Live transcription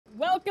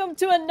welcome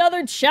to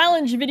another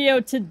challenge video.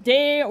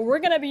 Today, we're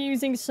gonna be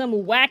using some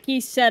wacky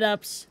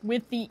setups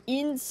with the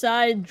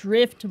inside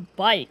drift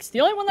bikes.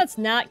 The only one that's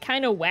not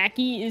kind of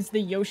wacky is the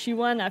Yoshi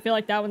one. I feel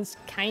like that one's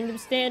kind of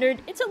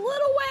standard. It's a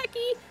little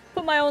wacky.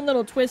 Put my own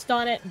little twist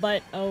on it,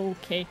 but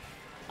okay.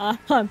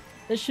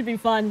 This should be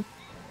fun.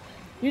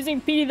 Using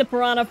Petey the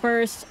Piranha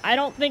first. I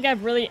don't think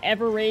I've really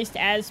ever raced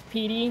as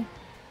Petey.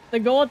 The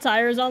gold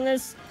tires on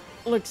this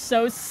look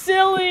so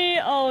silly.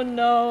 Oh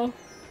no.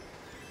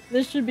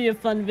 This should be a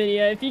fun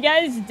video. If you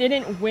guys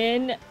didn't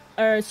win,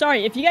 or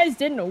sorry, if you guys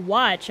didn't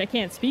watch, I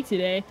can't speak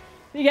today.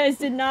 If you guys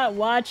did not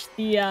watch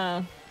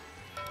the,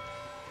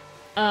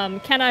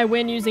 can I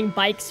win using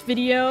bikes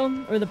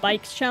video, or the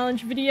bikes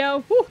challenge video,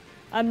 whew,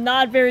 I'm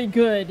not very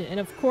good. And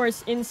of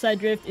course, inside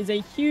drift is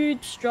a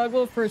huge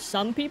struggle for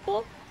some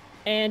people,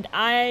 and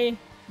I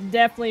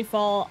definitely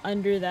fall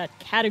under that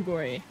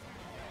category.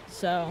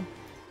 So,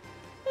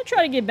 I'll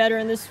try to get better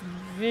in this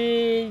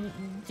video.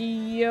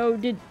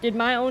 Did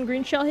my own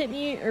green shell hit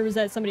me, or was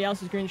that somebody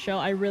else's green shell?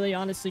 I really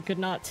honestly could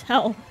not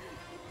tell.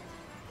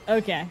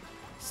 Okay,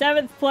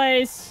 7th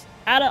place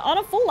on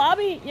a full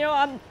lobby. You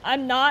know,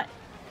 I'm not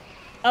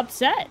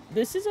upset.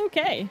 This is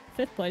okay.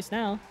 5th place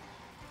now.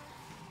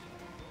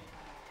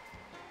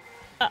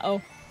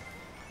 Uh-oh.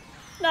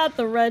 Not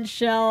the red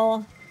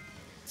shell.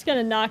 It's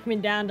gonna knock me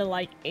down to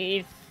like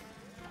 8th.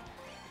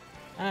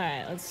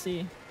 Alright, let's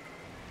see.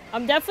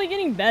 I'm definitely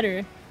getting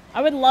better.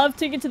 I would love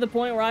to get to the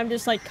point where I'm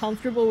just, like,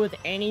 comfortable with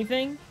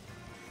anything.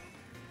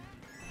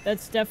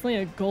 That's definitely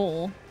a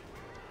goal.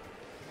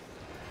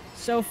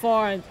 So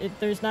far,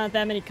 there's not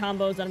that many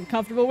combos that I'm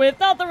comfortable with.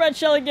 Not the red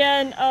shell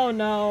again! Oh,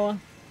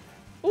 no.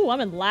 Ooh, I'm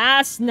in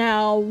last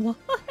now.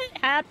 What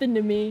happened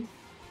to me?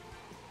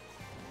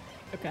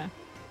 Okay.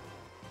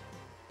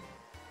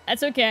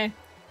 That's okay.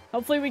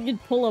 Hopefully we could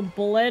pull a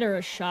bullet or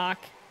a shock.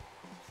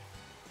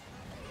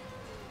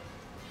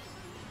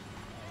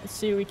 Let's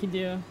see what we can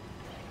do.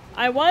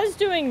 I was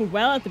doing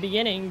well at the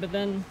beginning, but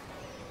then,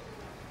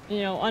 you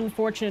know,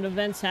 unfortunate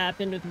events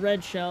happened with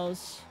red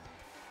shells.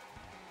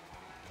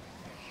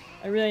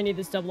 I really need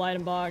this double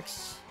item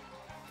box.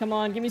 Come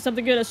on, give me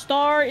something good. A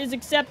star is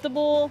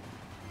acceptable.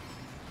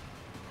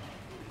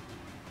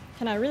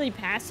 Can I really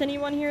pass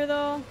anyone here,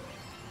 though?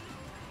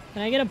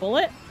 Can I get a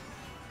bullet?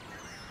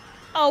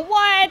 Oh,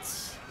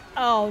 what?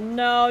 Oh,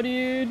 no,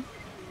 dude.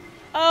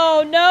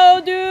 Oh,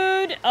 no,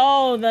 dude!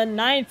 Oh, the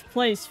 9th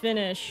place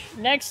finish.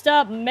 Next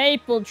up,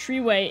 Maple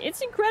Treeway.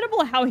 It's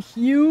incredible how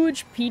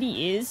huge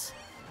Petey is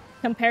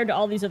compared to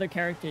all these other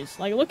characters.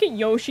 Like, look at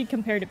Yoshi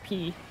compared to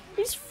Petey.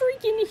 He's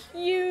freaking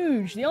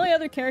huge! The only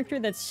other character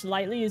that's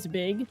slightly as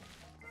big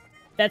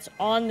that's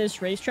on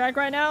this racetrack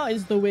right now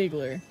is the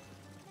Wiggler.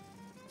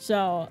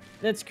 So,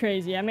 that's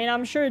crazy. I mean,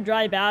 I'm sure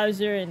Dry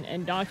Bowser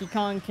and Donkey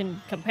Kong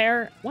can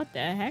compare. What the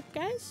heck,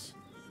 guys?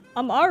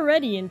 I'm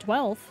already in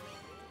 12th.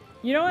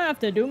 You don't have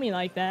to do me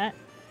like that.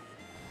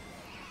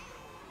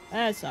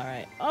 That's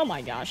alright. Oh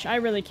my gosh, I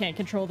really can't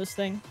control this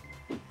thing.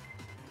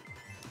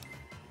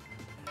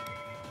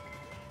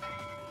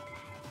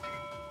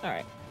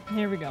 Alright,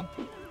 here we go.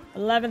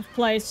 11th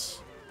place.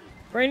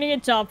 Bringing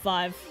it top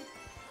 5.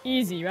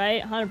 Easy,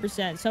 right?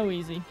 100%. So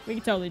easy. We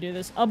can totally do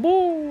this.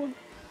 A-boo!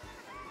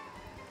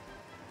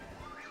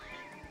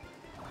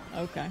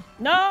 Okay.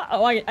 No!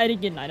 Oh, I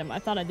didn't get an item. I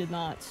thought I did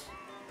not.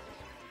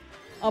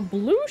 A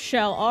blue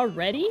shell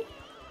already?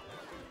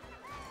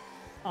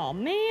 Oh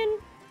man.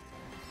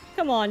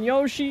 Come on,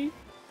 Yoshi.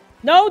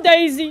 No,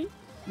 Daisy.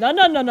 No,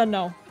 no, no, no,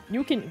 no.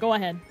 You can go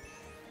ahead.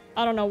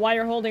 I don't know why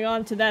you're holding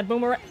on to that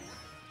boomerang.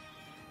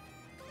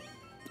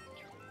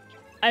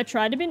 I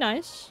tried to be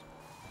nice.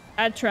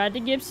 I tried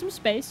to give some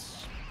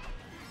space.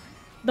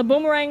 The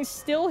boomerang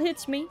still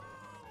hits me.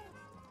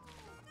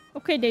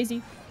 Okay,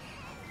 Daisy.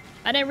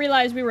 I didn't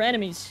realize we were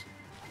enemies.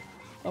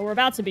 But we're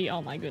about to be.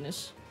 Oh my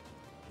goodness.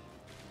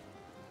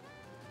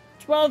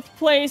 12th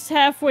place,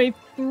 halfway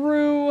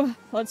through.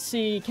 Let's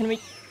see, can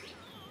we...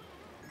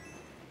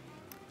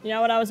 You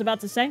know what I was about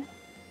to say?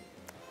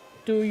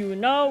 Do you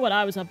know what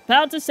I was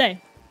about to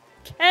say?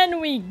 Can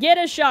we get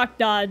a shock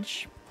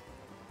dodge?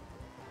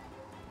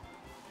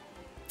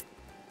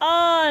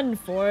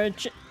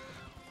 Unfortunate.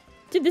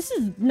 Dude, this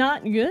is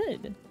not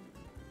good.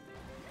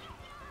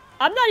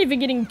 I'm not even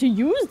getting to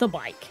use the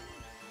bike.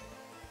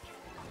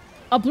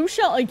 A blue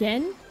shell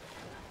again?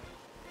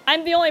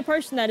 I'm the only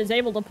person that is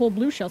able to pull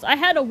blue shells. I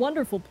had a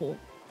wonderful pull.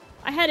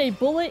 I had a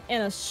bullet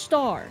and a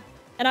star.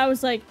 And I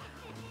was like,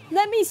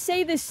 let me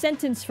say this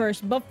sentence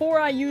first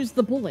before I use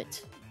the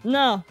bullet.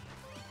 No.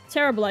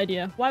 Terrible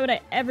idea. Why would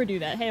I ever do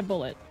that? Hey, a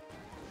bullet.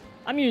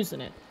 I'm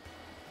using it.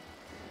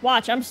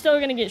 Watch, I'm still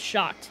gonna get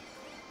shocked.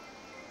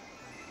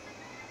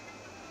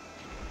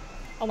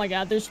 Oh my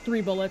god, there's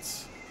 3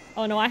 bullets.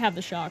 Oh no, I have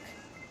the shock.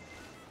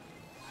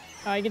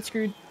 Alright, get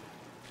screwed.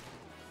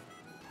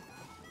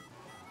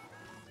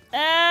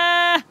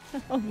 Ah!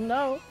 Oh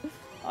no.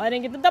 Oh, I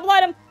didn't get the double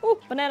item. Ooh,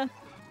 banana.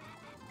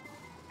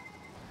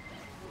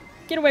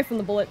 Get away from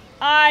the bullet.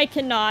 I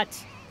cannot.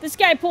 This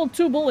guy pulled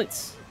 2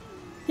 bullets.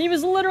 He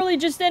was literally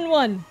just in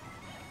one.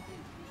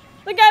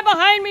 The guy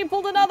behind me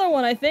pulled another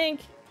one, I think.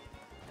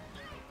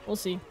 We'll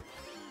see.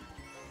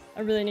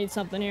 I really need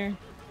something here.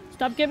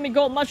 Stop giving me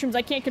gold mushrooms.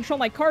 I can't control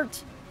my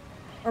cart.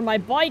 Or my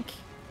bike.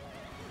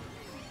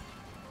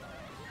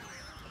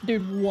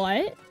 Dude,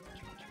 what?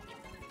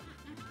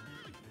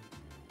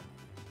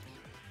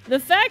 The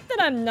fact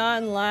that I'm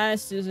not in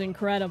last is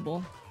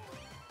incredible.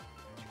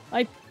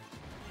 Like,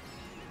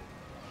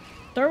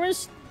 there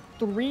was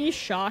 3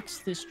 shocks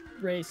this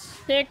race.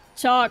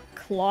 Tick-tock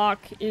clock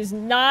is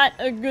not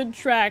a good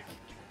track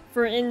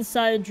for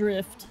inside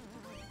drift.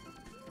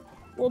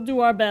 We'll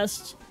do our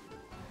best.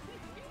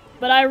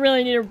 But I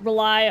really need to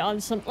rely on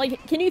some...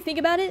 Like, can you think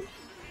about it?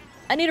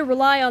 I need to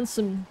rely on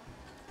some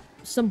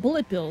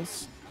bullet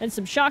bills and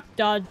some shock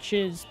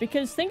dodges.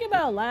 Because think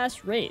about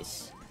last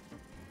race.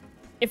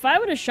 If I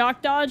would have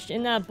shock dodged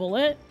in that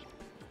bullet,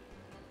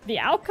 the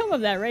outcome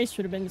of that race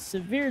would have been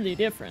severely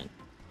different.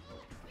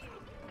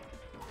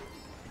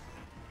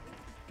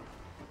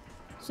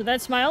 So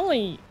that's my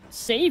only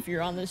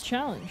savior on this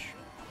challenge.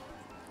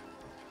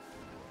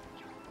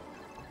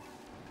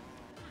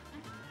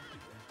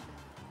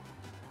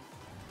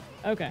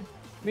 Okay,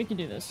 we can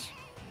do this.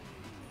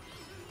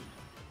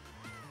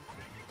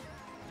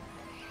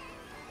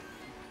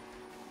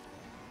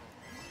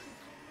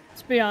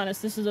 Let's be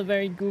honest, this is a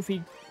very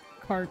goofy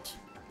cart.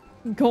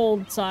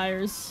 Gold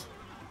tires.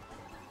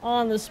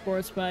 On the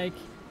sports bike.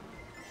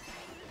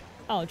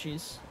 Oh,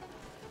 jeez.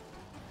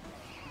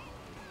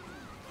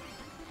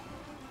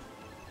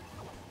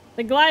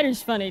 The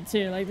glider's funny,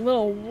 too. Like,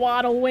 little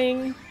waddle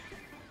wing.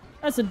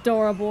 That's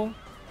adorable.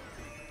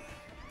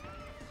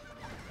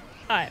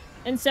 Alright.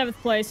 In 7th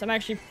place. I'm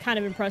actually kind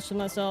of impressed with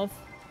myself.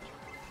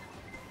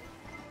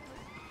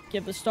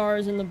 Give the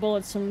stars and the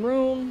bullets some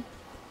room.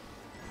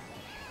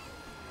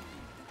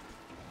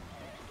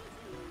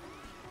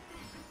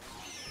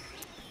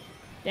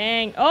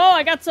 Dang. Oh,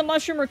 I got some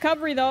mushroom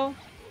recovery, though.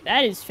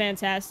 That is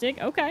fantastic.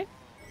 Okay.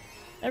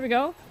 There we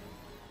go.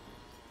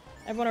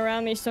 Everyone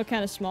around me is still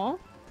kind of small.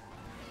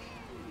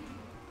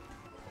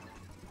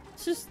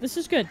 This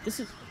is good.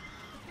 This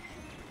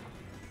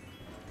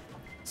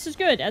is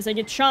good as I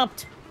get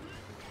chomped.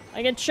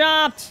 I get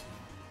chopped.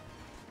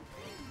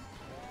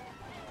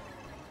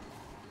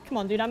 Come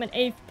on, dude. I'm in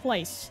 8th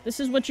place. This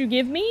is what you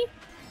give me?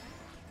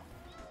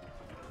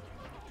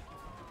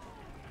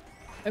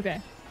 Okay.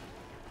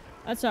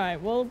 That's alright.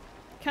 We'll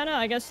kind of,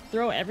 I guess,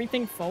 throw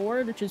everything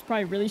forward, which is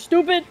probably really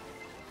stupid.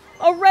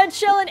 A red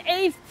shell in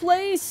 8th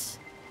place?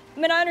 I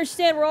mean, I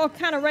understand we're all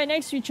kind of right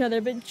next to each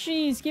other, but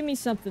jeez, give me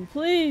something,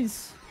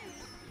 please.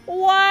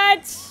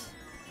 What?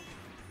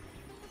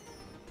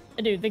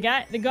 Dude, the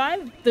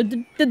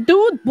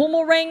dude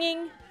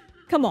boomeranging?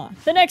 Come on.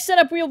 The next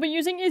setup we'll be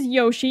using is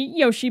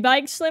Yoshi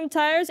bike, slim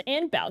tires,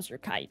 and Bowser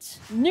kites.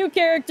 New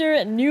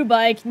character, new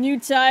bike, new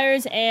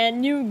tires,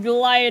 and new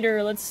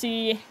glider. Let's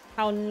see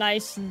how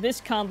nice this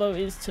combo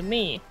is to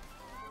me.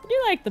 I do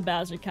like the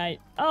Bowser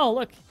kite. Oh,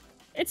 look.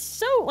 It's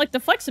so, like, the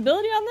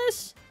flexibility on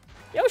this?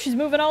 Yoshi's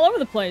moving all over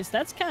the place.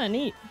 That's kind of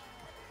neat.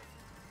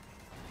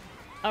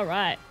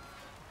 Alright.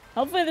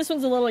 Hopefully this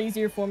one's a little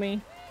easier for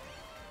me.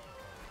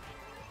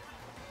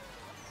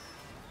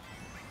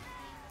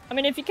 I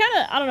mean, if you kind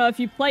of, I don't know,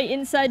 if you play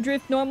inside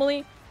drift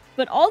normally,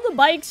 but all the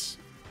bikes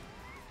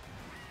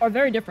are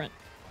very different.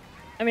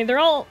 I mean, they're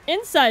all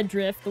inside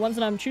drift, the ones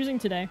that I'm choosing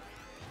today,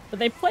 but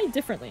they play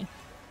differently.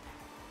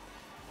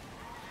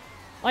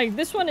 Like,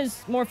 this one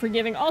is more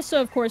forgiving.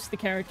 Also, of course, the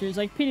characters.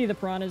 Like, Petey the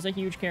Piranha is a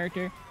huge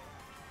character.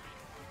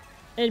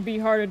 It'd be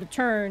harder to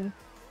turn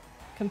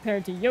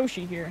compared to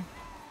Yoshi here.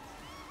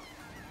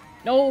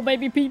 No,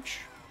 baby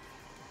Peach.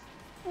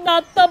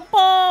 Not the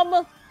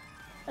bomb!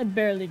 It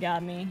barely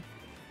got me.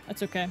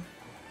 That's okay.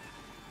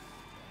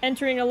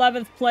 Entering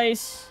 11th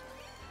place.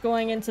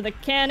 Going into the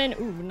cannon.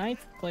 Ooh, 9th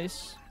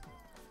place.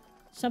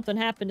 Something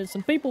happened to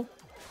some people.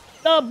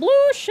 The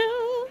blue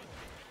shell!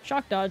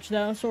 Shock dodge,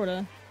 though,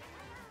 sorta.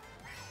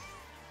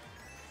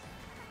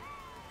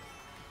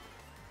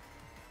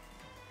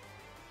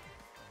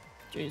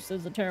 Jeez, this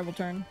is a terrible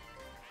turn.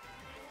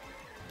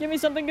 Give me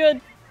something good.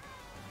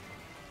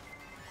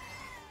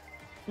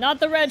 Not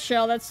the red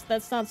shell.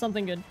 That's not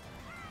something good.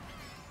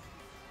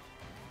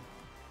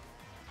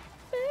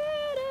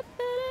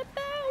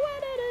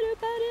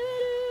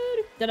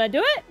 Did I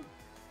do it?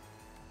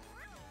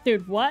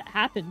 Dude, what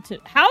happened to...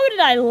 How did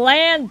I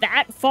land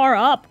that far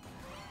up?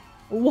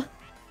 What?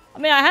 I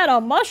mean, I had a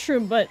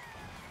mushroom, but...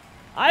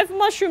 I've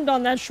mushroomed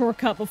on that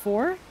shortcut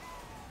before.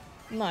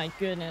 My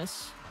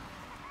goodness.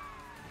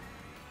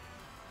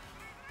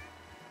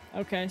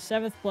 Okay,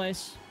 7th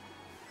place.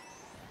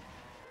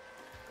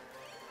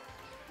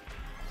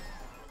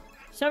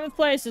 7th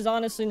place is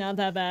honestly not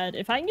that bad.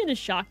 If I can get a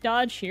shock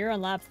dodge here on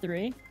lap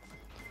 3,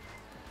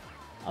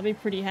 I'll be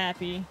pretty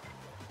happy.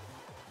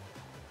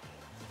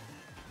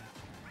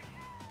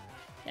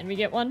 Can we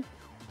get one?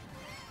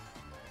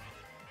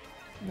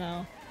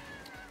 No.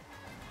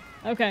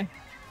 Okay.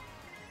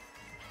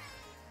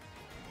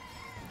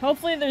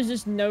 Hopefully there's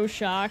just no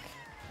shock.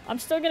 I'm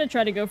still gonna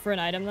try to go for an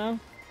item, though.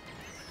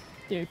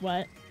 Dude,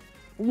 what?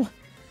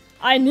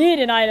 I need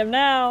an item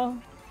now!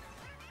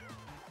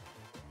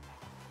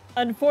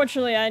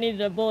 Unfortunately, I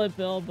needed a bullet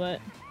bill, but...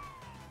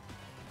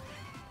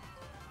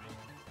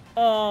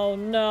 Oh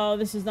no,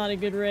 this is not a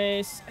good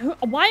race.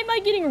 Why am I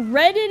getting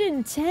redded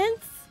in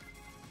 10th?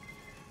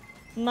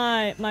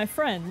 My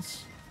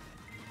friends.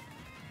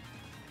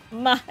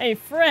 My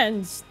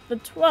friends, the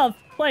 12th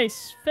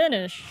place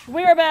finish.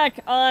 We are back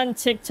on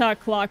TikTok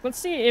clock. Let's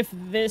see if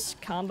this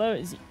combo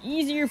is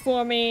easier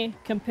for me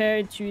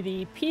compared to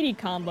the PD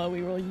combo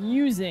we were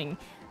using.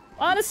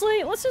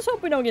 Honestly, let's just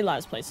hope we don't get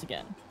last place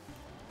again.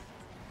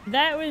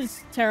 That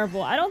was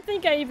terrible. I don't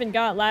think I even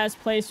got last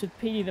place with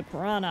PD the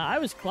Piranha. I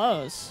was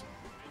close.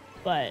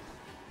 But,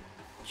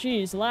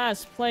 geez,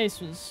 last place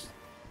was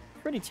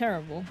pretty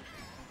terrible.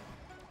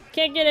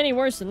 Can't get any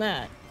worse than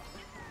that.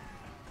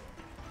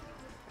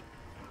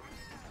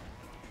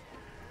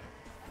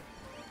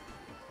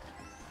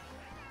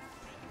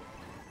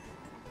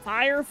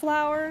 Fire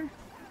flower?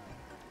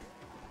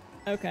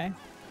 Okay.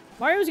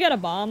 Mario's got a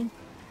bomb.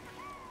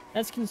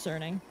 That's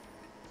concerning.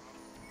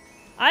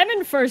 I'm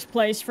in first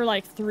place for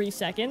like 3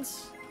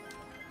 seconds.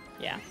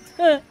 Yeah.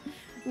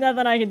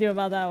 Nothing I can do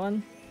about that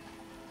one.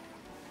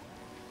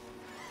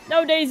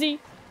 No, Daisy!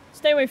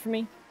 Stay away from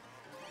me.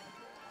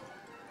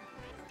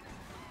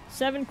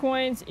 7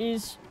 coins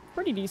is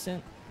pretty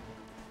decent.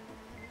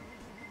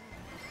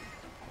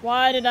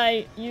 Why did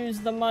I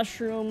use the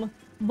mushroom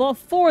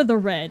before the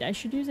red? I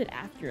should use it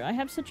after. I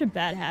have such a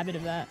bad habit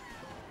of that.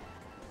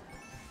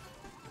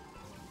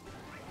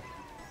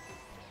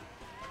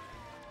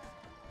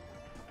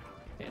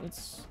 Okay,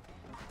 let's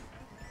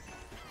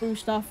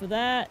boost off of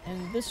that.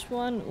 And this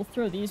one, we'll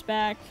throw these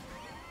back.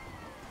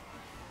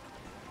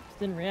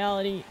 In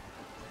reality,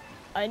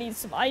 I need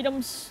some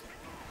items.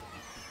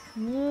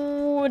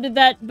 Ooh, did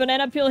that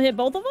banana peel hit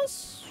both of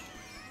us?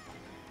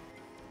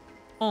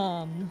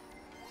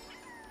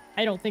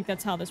 I don't think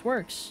that's how this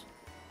works.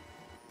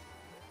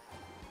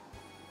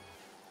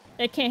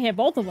 It can't hit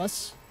both of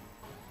us.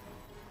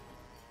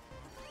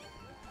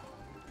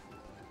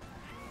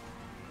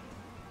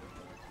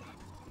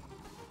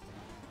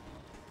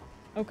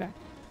 Okay.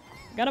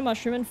 Got a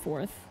mushroom in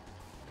 4th.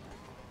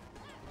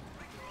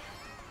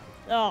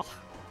 Oh.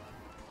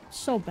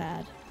 So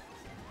bad.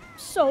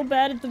 So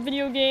bad at the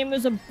video game.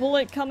 There's a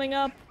bullet coming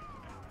up.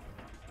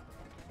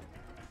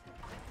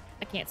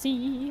 I can't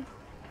see.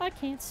 I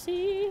can't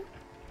see.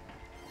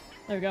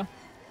 There we go.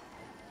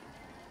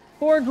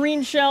 4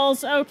 green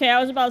shells. Okay, I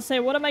was about to say,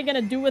 what am I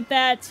gonna do with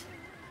that?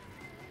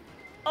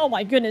 Oh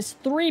my goodness,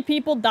 3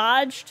 people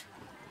dodged.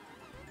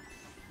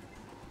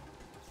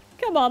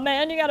 Come on,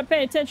 man. You gotta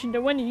pay attention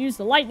to when you use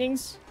the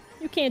lightnings.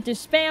 You can't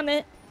just spam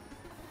it.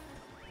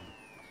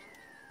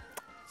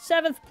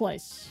 7th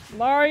place.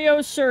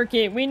 Mario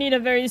Circuit. We need a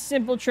very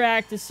simple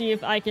track to see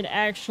if I can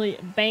actually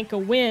bank a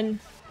win.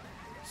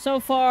 So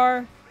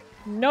far,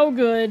 no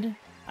good.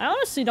 I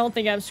honestly don't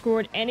think I've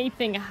scored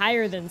anything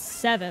higher than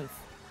 7th.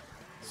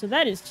 So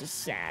that is just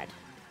sad.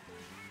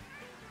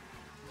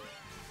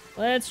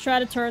 Let's try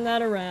to turn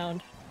that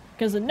around.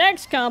 Because the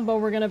next combo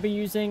we're going to be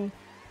using,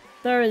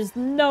 there is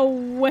no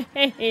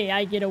way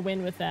I get a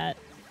win with that.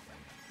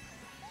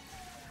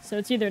 So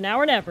it's either now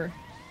or never.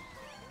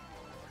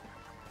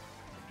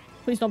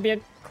 Please don't be a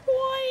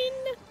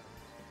coin.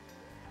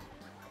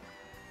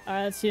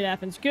 Alright, let's see what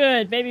happens.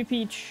 Good. Baby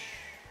Peach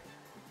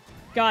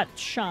got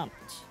chomped.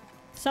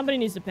 Somebody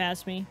needs to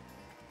pass me.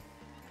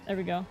 There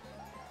we go.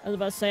 I was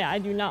about to say, I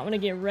do not want to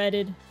get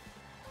redded.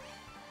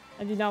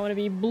 I do not want to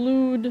be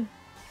blued.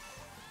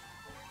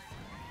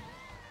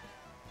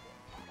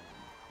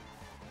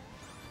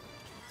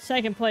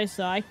 Second place,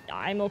 though.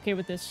 I'm okay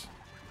with this.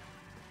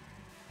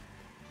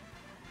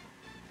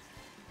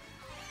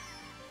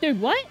 Dude,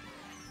 what?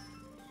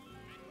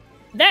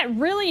 That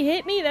really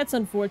hit me? That's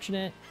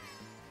unfortunate.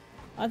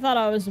 I thought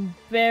I was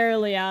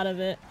barely out of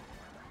it.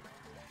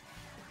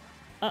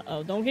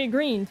 Uh-oh, don't get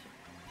greened.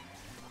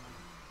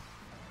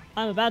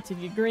 I'm about to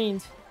get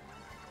greened.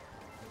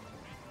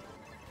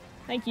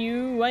 Thank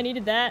you, I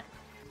needed that.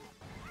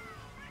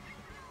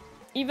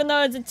 Even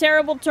though it's a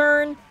terrible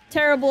turn,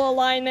 terrible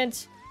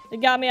alignment, it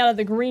got me out of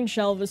the green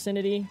shell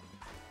vicinity.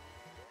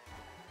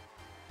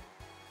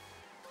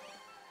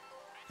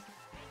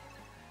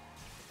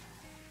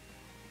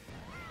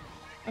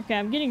 Okay,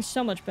 I'm getting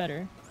so much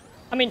better.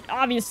 I mean,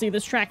 obviously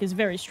this track is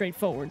very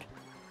straightforward.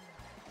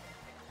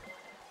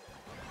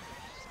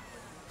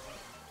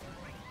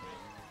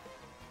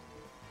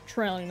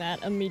 Trailing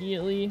that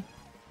immediately.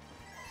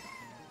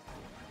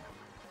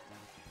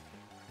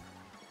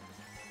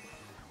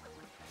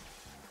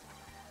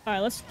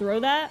 Alright, let's throw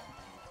that.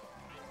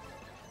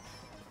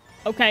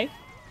 Okay.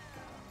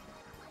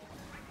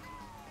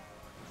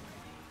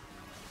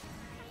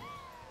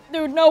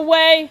 Dude, no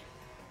way!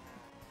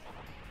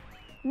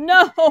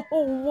 No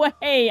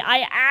way!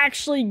 I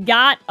actually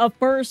got a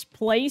first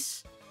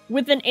place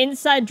with an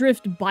inside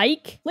drift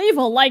bike? Leave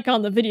a like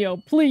on the video,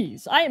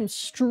 please. I am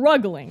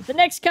struggling. The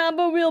next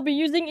combo we'll be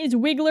using is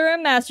Wiggler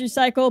and Master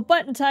Cycle,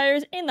 button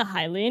tires, and the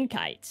Hylian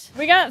Kite.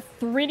 We got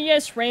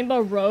 3DS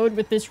Rainbow Road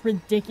with this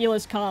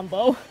ridiculous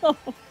combo. Oh,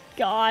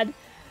 God.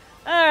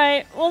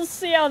 Alright, we'll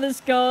see how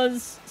this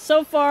goes.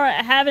 So far,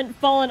 I haven't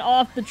fallen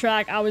off the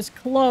track. I was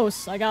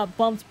close. I got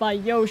bumped by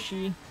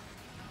Yoshi.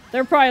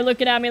 They're probably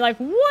looking at me like,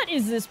 what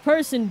is this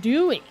person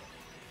doing?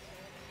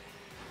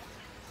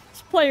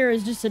 This player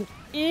is just an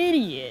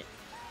idiot.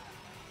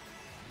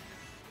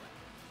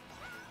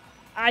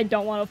 I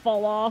don't want to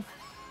fall off.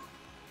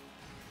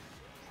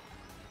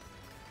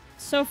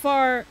 So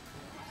far,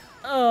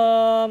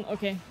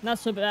 okay, not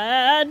so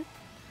bad.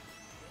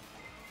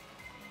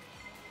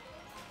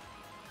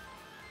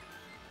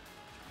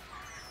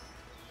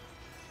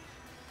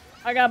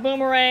 I got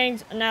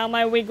boomerangs, and now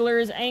my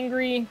Wiggler is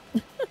angry.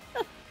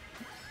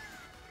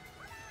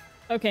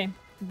 Okay,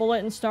 bullet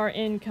and star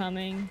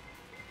incoming.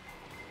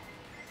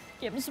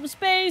 Give me some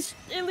space,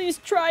 at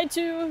least try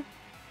to.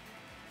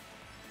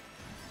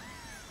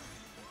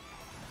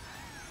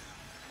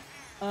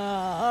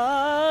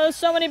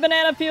 So many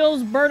banana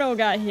peels, Birdo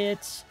got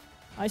hit.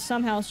 I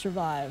somehow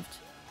survived.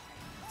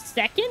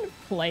 Second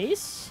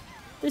place?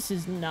 This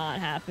is not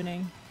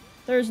happening.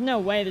 There's no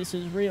way this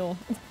is real.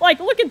 Like,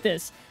 look at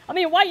this. I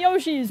mean, White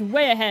Yoshi is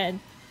way ahead.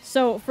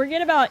 So,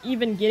 forget about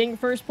even getting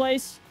first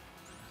place.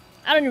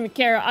 I don't even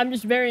care. I'm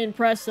just very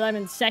impressed that I'm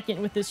in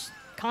second with this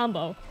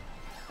combo.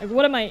 Like,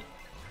 what am I...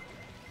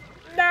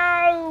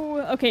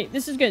 No! Okay,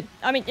 this is good.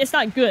 I mean, it's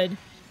not good,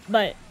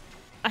 but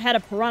I had a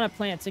piranha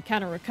plant to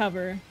kind of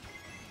recover.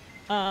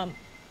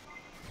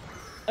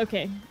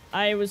 Okay.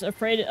 I was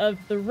afraid of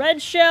the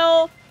red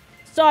shell,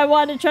 so I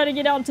wanted to try to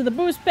get out to the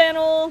boost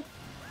panel.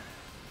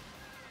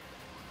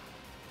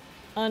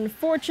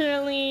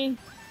 Unfortunately,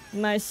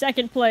 my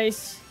second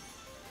place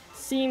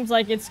seems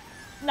like it's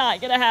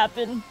not gonna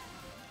happen.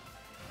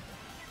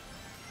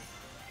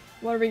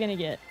 What are we gonna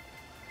get?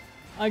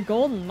 A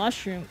golden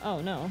mushroom.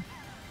 Oh, no.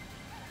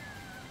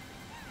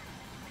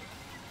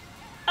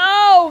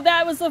 Oh,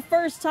 that was the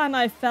first time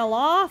I fell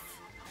off.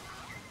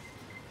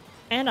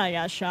 And I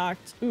got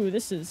shocked. Ooh,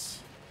 this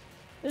is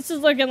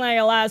looking like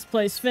a last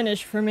place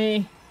finish for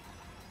me.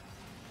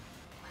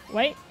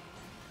 Wait.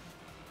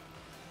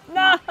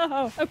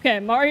 No!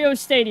 Okay, Mario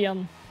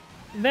Stadium.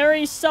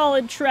 Very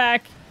solid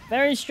track.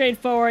 Very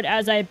straightforward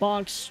as I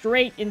bonk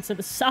straight into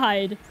the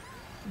side.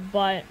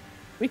 But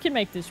we can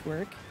make this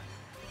work.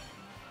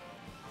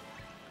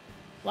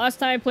 Last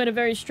time I played a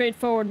very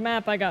straightforward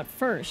map, I got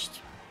first.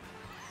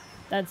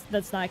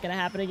 That's not gonna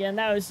happen again.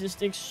 That was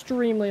just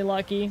extremely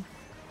lucky.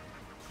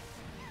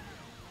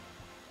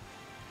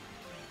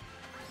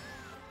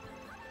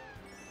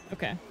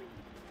 Okay.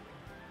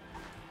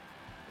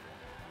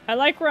 I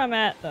like where I'm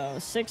at, though.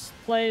 6th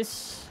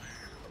place.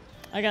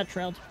 I got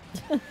trailed.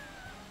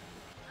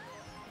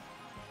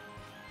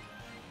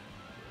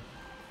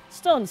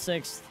 Still in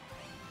 6th.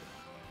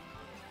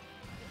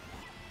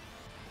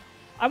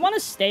 I want to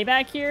stay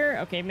back here.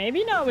 Okay,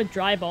 maybe not with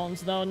Dry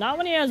Bones, though. Not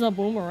when he has a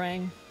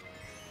boomerang.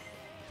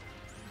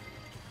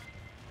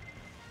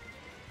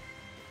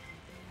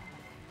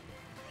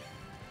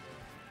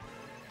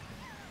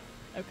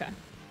 Okay.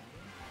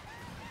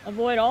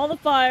 Avoid all the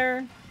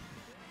fire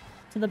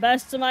to the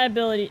best of my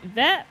ability.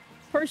 That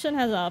person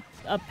has a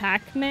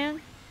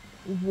Pac-Man?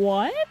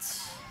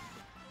 What?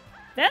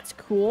 That's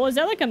cool. Is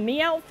that like a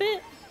me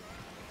outfit?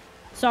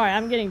 Sorry,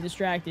 I'm getting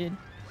distracted.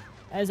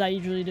 As I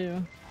usually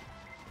do.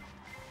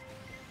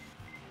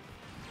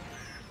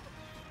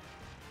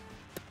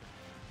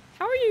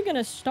 How are you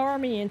gonna star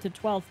me into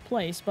 12th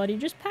place, buddy?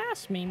 Just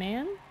pass me,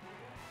 man.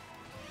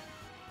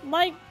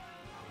 Like,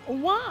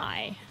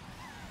 why?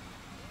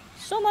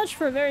 So much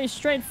for a very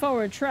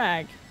straightforward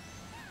track.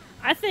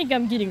 I think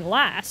I'm getting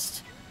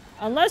last.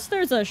 Unless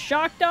there's a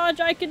shock dodge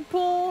I could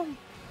pull.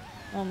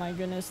 Oh my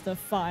goodness, the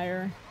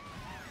fire.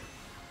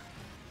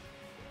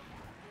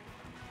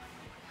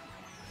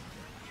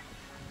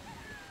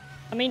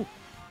 I mean,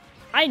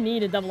 I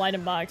need a double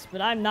item box,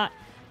 but I'm not.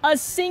 A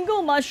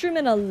single mushroom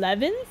in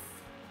 11th?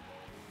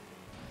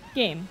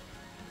 Game.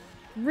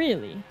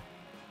 Really?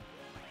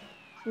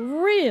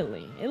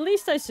 Really? At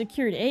least I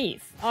secured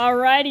 8th.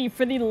 Alrighty,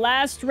 for the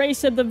last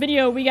race of the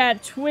video, we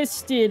got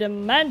Twisted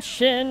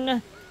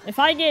Mansion. If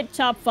I get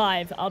top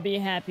 5, I'll be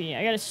happy.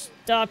 I gotta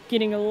stop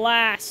getting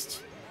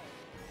last.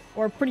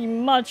 Or pretty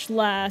much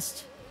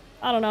last.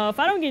 I don't know. If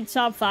I don't get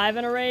top 5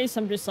 in a race,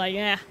 I'm just like,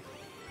 eh.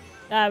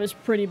 That was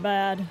pretty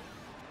bad.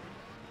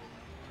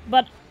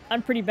 But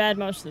I'm pretty bad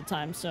most of the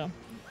time, so...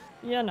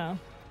 You know.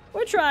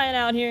 We're trying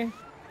out here.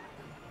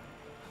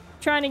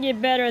 Trying to get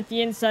better at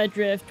the inside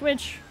drift,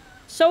 which...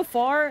 So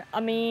far, I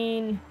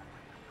mean,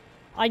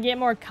 I get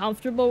more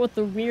comfortable with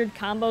the weird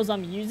combos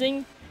I'm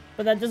using,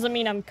 but that doesn't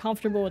mean I'm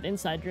comfortable with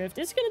inside drift.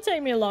 It's gonna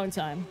take me a long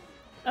time.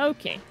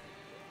 Okay.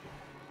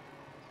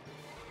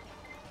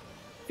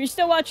 If you're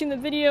still watching the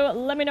video,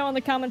 let me know in the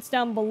comments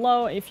down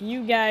below if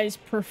you guys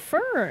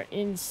prefer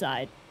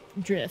inside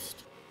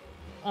drift.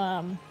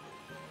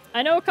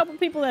 I know a couple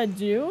people that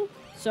do,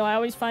 so I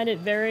always find it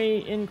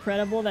very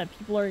incredible that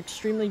people are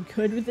extremely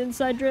good with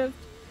inside drift.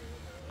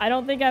 I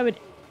don't think I would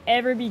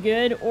ever be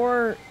good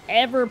or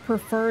ever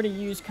prefer to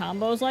use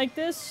combos like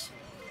this,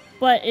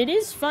 but it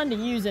is fun to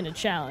use in a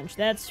challenge,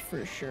 that's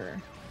for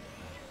sure.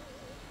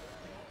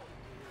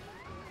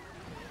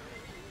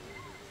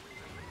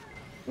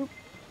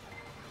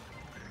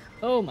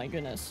 Oh my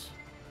goodness.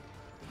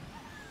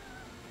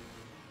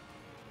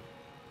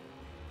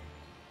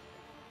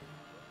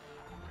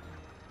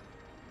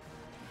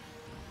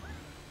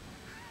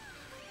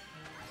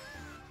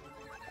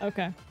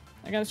 Okay.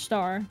 I got a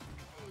star.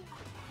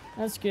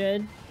 That's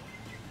good.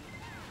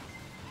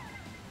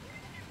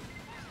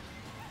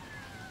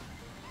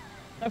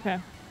 Okay.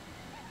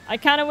 I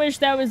kind of wish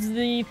that was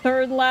the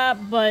third lap,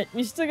 but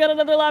we still got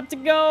another lap to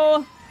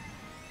go.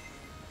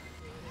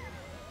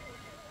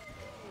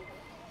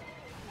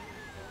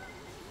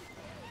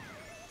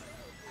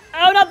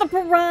 Oh, not the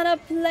piranha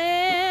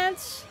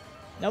plant!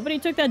 Nobody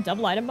took that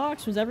double item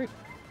box? Was every...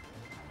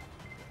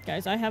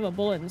 Guys, I have a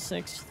bullet in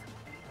 6th.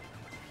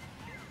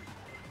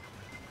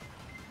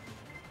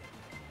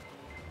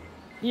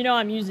 You know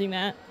I'm using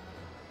that.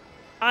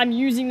 I'm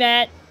using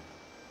that.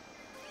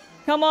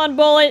 Come on,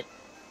 bullet.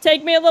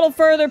 Take me a little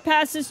further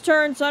past this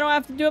turn so I don't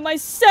have to do it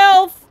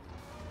myself.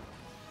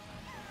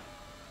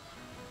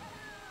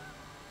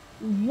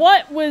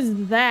 What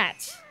was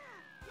that?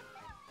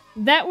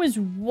 That was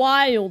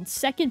wild.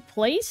 2nd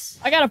place?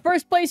 I got a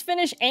 1st place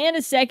finish and a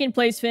 2nd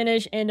place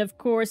finish, and of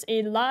course,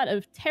 a lot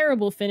of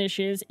terrible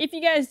finishes. If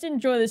you guys did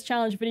enjoy this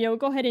challenge video,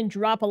 go ahead and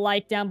drop a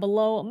like down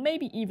below,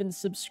 maybe even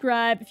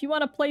subscribe. If you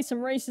want to play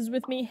some races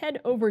with me, head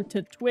over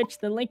to Twitch.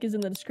 The link is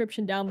in the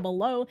description down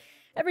below.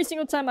 Every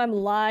single time I'm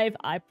live,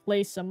 I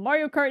play some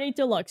Mario Kart 8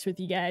 Deluxe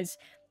with you guys.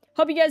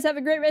 Hope you guys have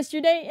a great rest of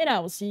your day, and I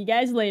will see you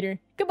guys later.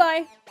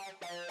 Goodbye!